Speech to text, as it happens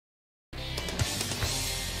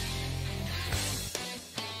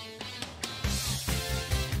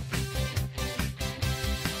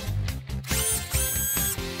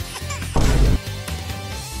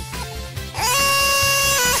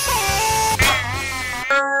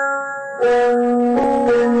Do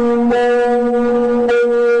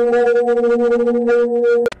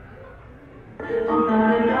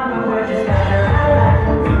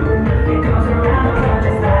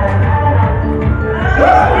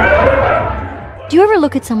you ever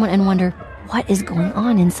look at someone and wonder what is going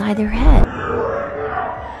on inside their head?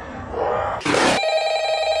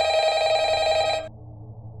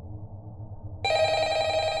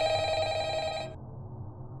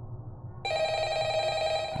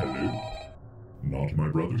 Hello? Not my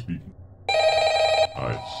brother speaking.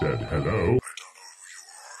 I said hello.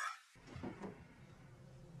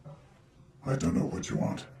 I don't know what you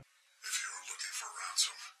want. If you're looking for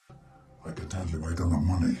ransom, I can tell you I don't have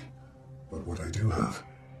money. But what I do have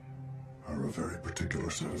are a very particular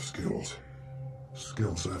set of skills.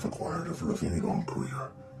 Skills I've acquired over a very long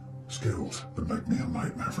career. Skills that make me a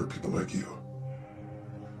nightmare for people like you.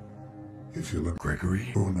 If you look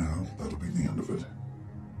Gregory, oh now, that'll be the end of it.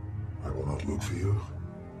 I will not look for you.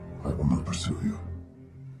 I will not pursue you.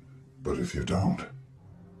 But if you don't,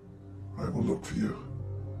 I will look for you.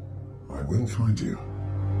 I will find you.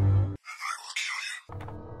 And I will kill you.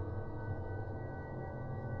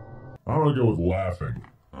 I'm gonna go with laughing.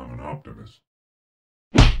 I'm an optimist.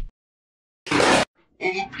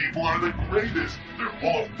 Old people are the greatest. They're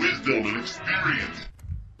full of wisdom and experience.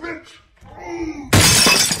 Bitch!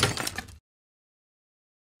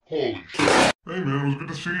 Holy shit. Hey man, it was good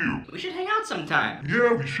to see you. We should hang out sometime.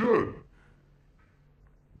 Yeah, we should.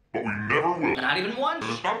 But we never will. Not even once.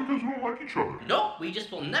 And it's not because we don't like each other. Nope, we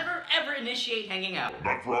just will never ever initiate hanging out.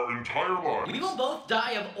 Not for our entire lives. We will both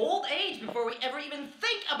die of old age before we ever even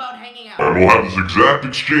think about hanging out. And we'll have this exact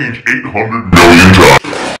exchange 800 million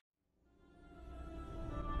times.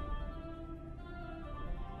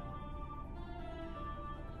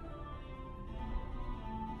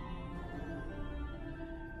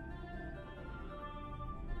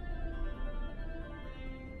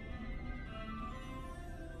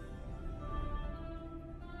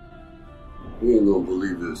 You ain't gonna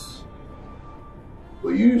believe this. But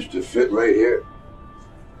you used to fit right here.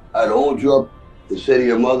 I'd hold you up and say to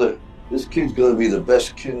your mother, this kid's gonna be the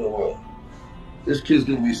best kid in the world. This kid's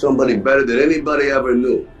gonna be somebody better than anybody ever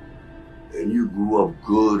knew. And you grew up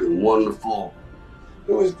good and wonderful.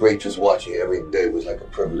 It was great just watching you every day. It was like a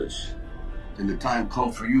privilege. Then the time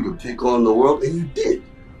come for you to take on the world, and you did.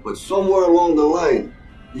 But somewhere along the line,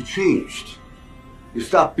 you changed. You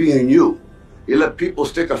stopped being you. You let people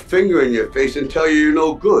stick a finger in your face and tell you you're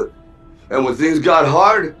no good. And when things got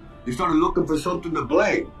hard, you started looking for something to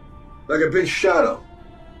blame, like a big shadow.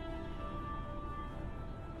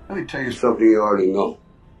 Let me tell you something you already know.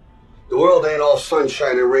 The world ain't all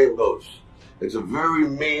sunshine and rainbows. It's a very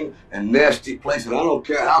mean and nasty place, and I don't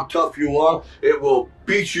care how tough you are, it will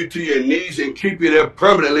beat you to your knees and keep you there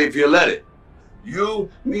permanently if you let it.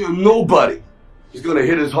 You, me, or nobody is gonna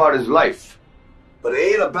hit as hard as life. But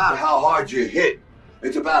it ain't about how hard you hit.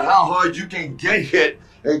 It's about how hard you can get hit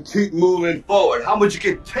and keep moving forward. How much you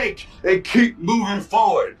can take and keep moving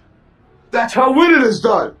forward. That's how winning is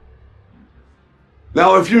done.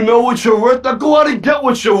 Now, if you know what you're worth, now go out and get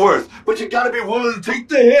what you're worth. But you gotta be willing to take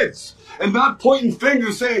the hits and not pointing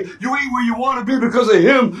fingers saying you ain't where you want to be because of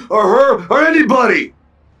him or her or anybody.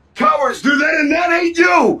 Cowards do that, and that ain't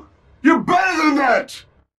you. You're better than that.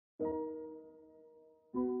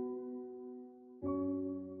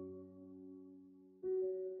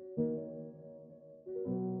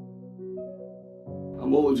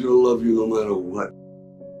 I'm always gonna love you no matter what.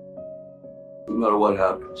 No matter what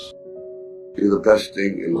happens. You're the best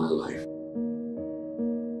thing in my life.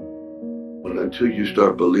 But until you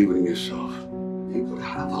start believing in yourself, you could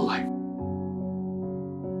have a life.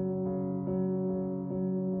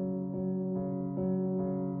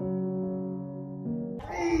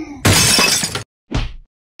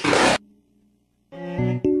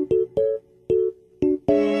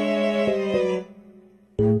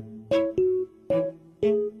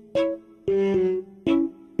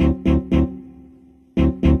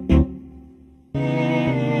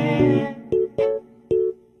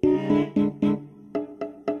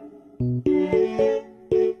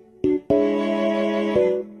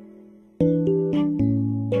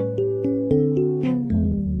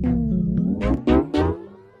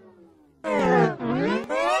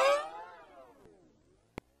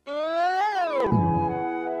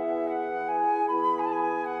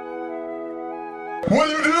 What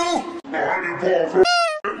do you do? What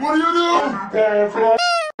do you do?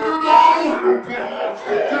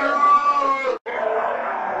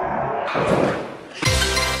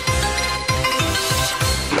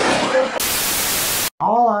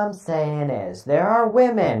 All I'm saying is, is, there are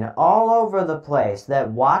women all over the place that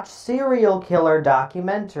watch serial killer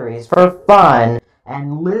documentaries for fun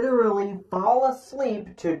and literally fall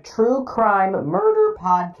asleep to true crime murder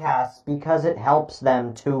podcasts because it helps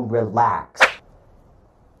them to relax.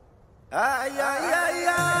 Ay, ay, ay,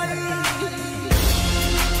 ay.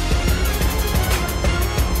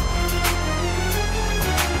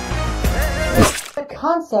 The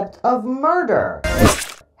concept of murder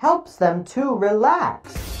helps them to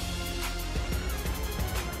relax.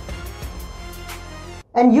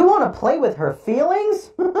 And you want to play with her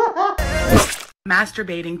feelings?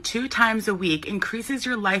 Masturbating 2 times a week increases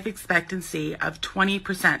your life expectancy of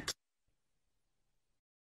 20%.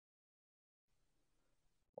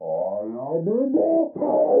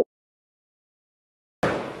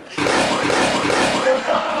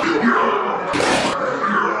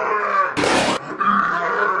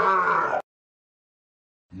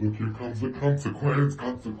 Look, here comes the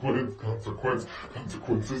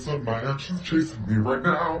consequences of my actions chasing me right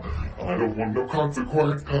now. I don't want no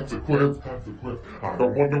consequence. I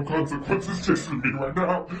don't want no consequences chasing me right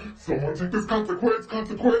now. Someone take this consequence. Someone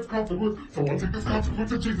take this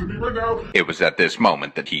consequence and chasing me right now. It was at this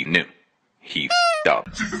moment that he knew. He f***ed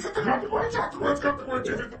up. Jesus, the consequence, Jesus,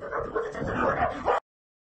 the consequence chasing me right now.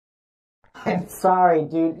 I'm sorry,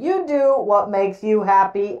 dude. You do what makes you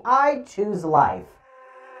happy. I choose life.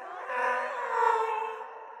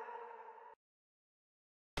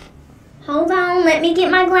 Hold on, let me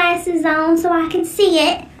get my glasses on so I can see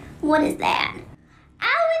it. What is that?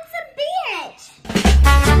 Oh, it's a bitch!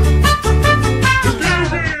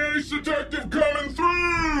 Ace Detective coming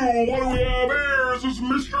through! What do we have here? Is this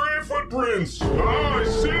mystery footprints? Ah, I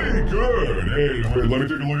see, good. Hey, wait, let me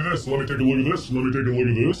take a look at this.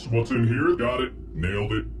 What's in here? Got it.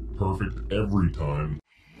 Nailed it. Perfect every time.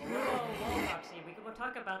 Roxy, we can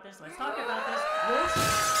talk about this. Let's talk about this.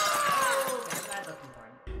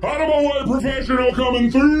 Out of my way, professional coming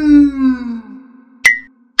through!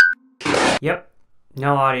 Yep,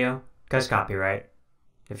 no audio, cause copyright.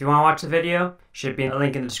 If you want to watch the video, should be a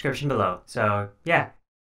link in the description below. So, yeah.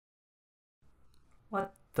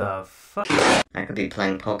 What the fuck? I could be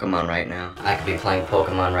playing Pokemon right now. I could be playing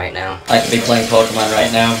Pokemon right now. I could be playing Pokemon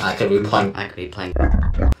right now. I could be playing. I could be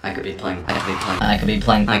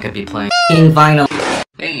plying vinyl.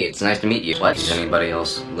 Hey, it's nice to meet you. What? Is anybody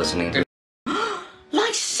else listening to?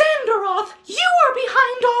 You are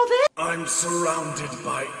behind all this? I'm surrounded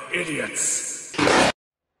by idiots.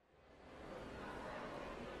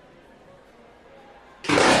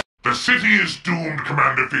 The city is doomed,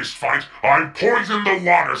 Commander Fistfight. I've poisoned the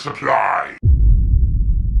water supply.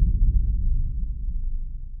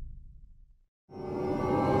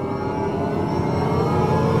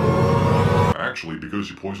 Actually, because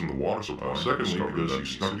you poisoned the water supply. Secondly, because you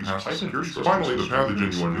snuck past the security. Finally, the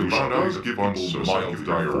pathogen you found out is give people mild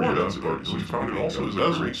diarrhea, but we found it also is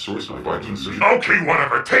a great source of vitamin C. Okay,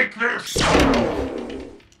 whatever, take this!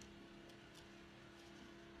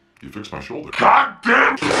 You fixed my shoulder. God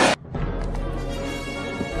damn!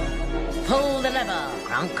 Pull the lever,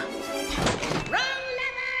 Kronk.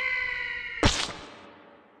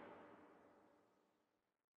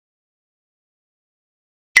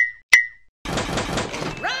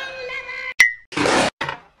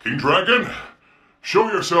 King Dragon,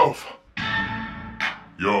 show yourself.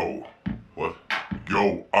 Yo, what?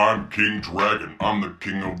 Yo, I'm King Dragon. I'm the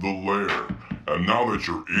king of the lair. And now that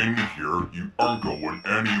you're in here, you aren't going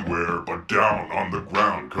anywhere but down on the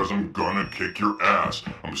ground, cause I'm gonna kick your ass.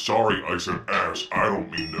 I'm sorry I said ass. I don't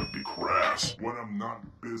mean to be crass. When I'm not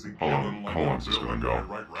busy. How long is this gonna go?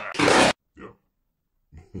 Yep.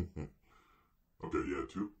 Okay, yeah,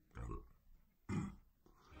 2.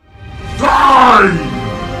 Die!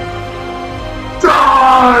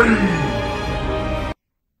 Die!